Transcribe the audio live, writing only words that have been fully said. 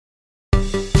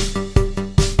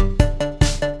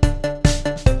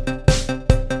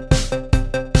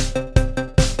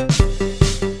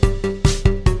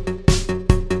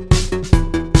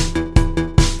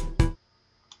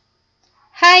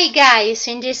guys,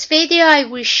 in this video I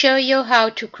will show you how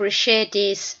to crochet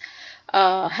this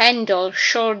handle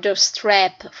shoulder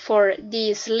strap for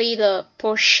this little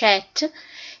pochette.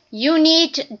 You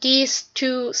need these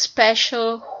two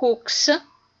special hooks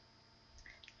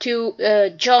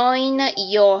to join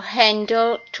your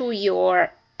handle to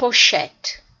your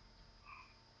pochette.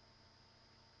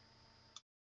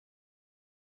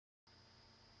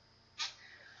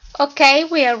 Okay,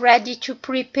 we are ready to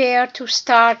prepare to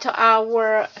start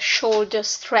our shoulder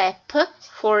strap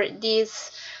for this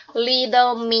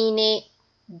little mini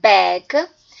bag.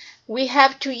 We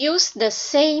have to use the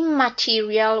same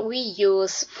material we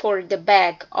use for the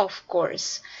bag, of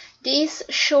course. This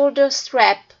shoulder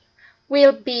strap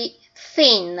will be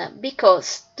thin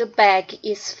because the bag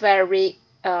is very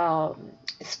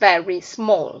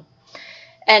small.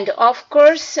 And of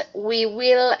course we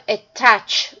will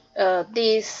attach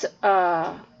this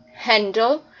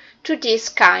handle to this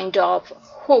kind of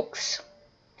hooks.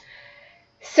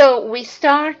 So we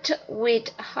start with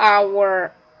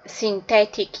our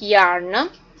synthetic yarn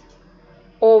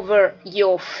over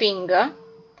your finger.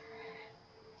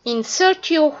 Insert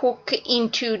your hook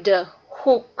into the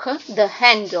hook, the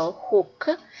handle hook.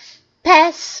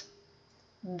 Pass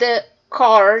the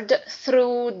cord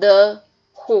through the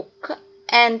hook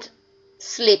and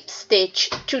slip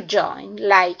stitch to join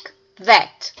like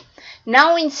that.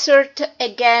 Now insert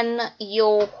again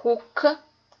your hook,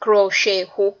 crochet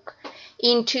hook,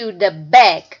 into the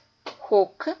bag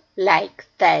hook like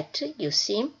that, you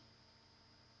see.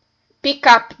 Pick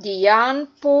up the yarn,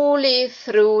 pull it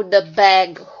through the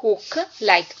bag hook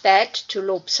like that, 2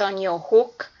 loops on your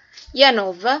hook, yarn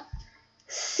over,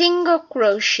 single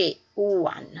crochet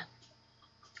 1.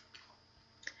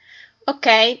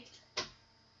 Okay.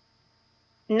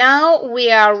 Now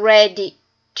we are ready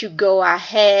to go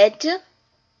ahead.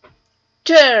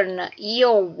 Turn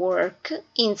your work,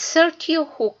 insert your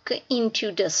hook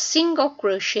into the single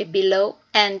crochet below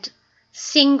and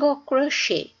single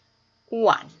crochet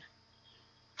 1.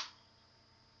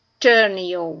 Turn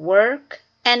your work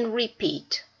and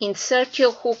repeat. Insert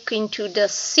your hook into the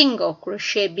single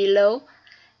crochet below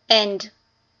and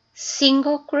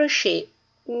single crochet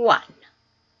 1.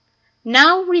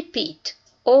 Now repeat.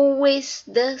 Always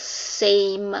the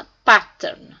same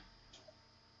pattern.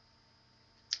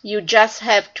 You just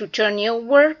have to turn your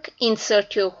work,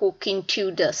 insert your hook into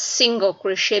the single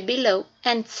crochet below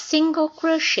and single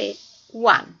crochet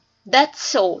 1.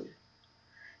 That's all.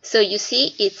 So you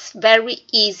see, it's very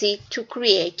easy to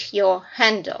create your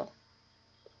handle.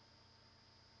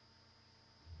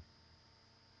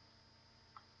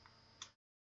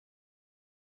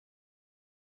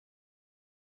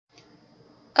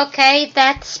 Okay,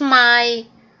 that's my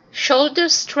shoulder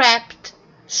strap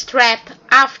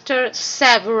after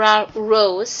several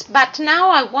rows, but now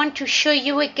I want to show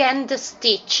you again the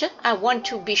stitch. I want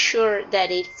to be sure that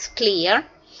it's clear.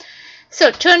 So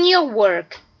turn your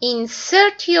work,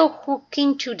 insert your hook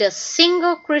into the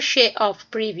single crochet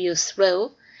of previous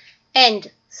row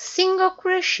and single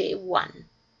crochet 1.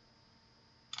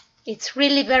 It's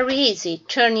really very easy.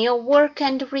 Turn your work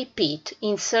and repeat.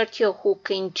 Insert your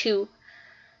hook into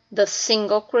the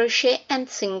single crochet and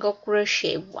single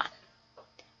crochet 1.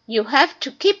 You have to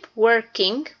keep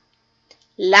working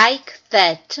like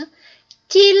that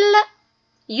till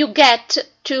you get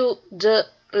to the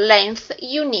length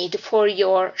you need for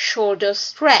your shoulder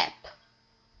strap.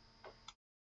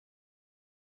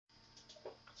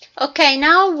 Okay,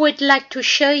 now I would like to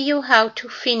show you how to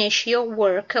finish your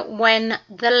work when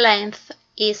the length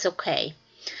is okay.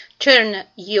 Turn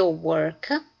your work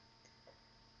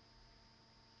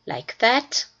like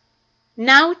that.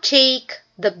 Now take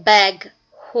the bag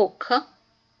hook,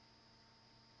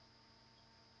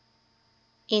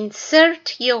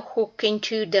 insert your hook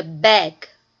into the bag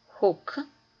hook,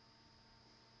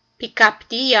 pick up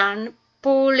the yarn,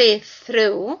 pull it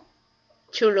through,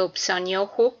 2 loops on your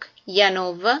hook, yarn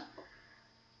over,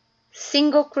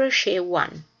 single crochet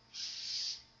 1.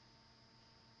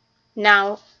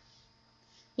 Now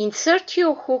insert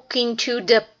your hook into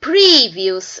the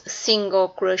previous single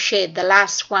crochet, the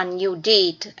last one you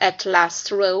did at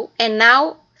last row, and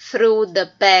now through the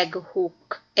bag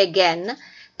hook again.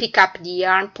 Pick up the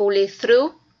yarn, pull it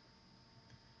through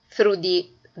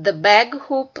the bag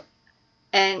hook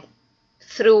and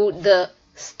through the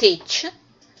stitch,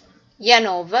 yarn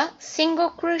over, single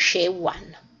crochet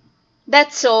 1.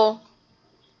 That's all.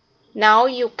 Now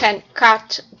you can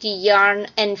cut the yarn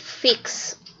and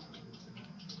fix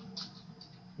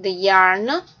the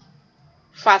yarn,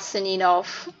 fasten it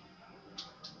off,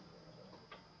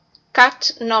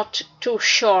 cut not too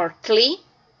shortly,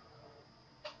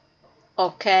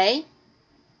 okay,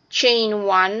 chain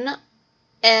 1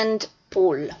 and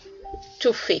pull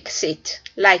to fix it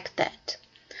like that.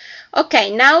 Okay,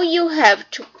 now you have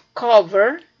to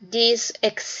cover this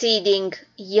exceeding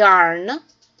yarn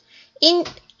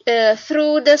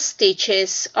through the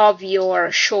stitches of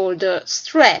your shoulder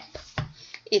strap.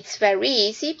 It's very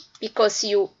easy because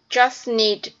you just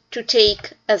need to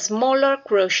take a smaller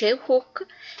crochet hook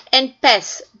and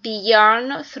pass the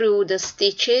yarn through the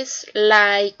stitches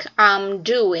like I'm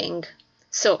doing.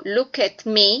 So look at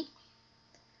me,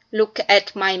 look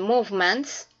at my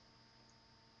movements,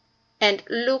 and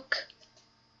look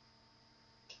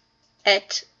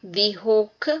at the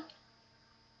hook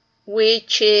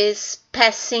which is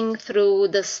passing through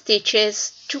the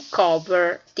stitches to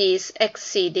cover this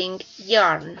exceeding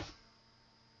yarn.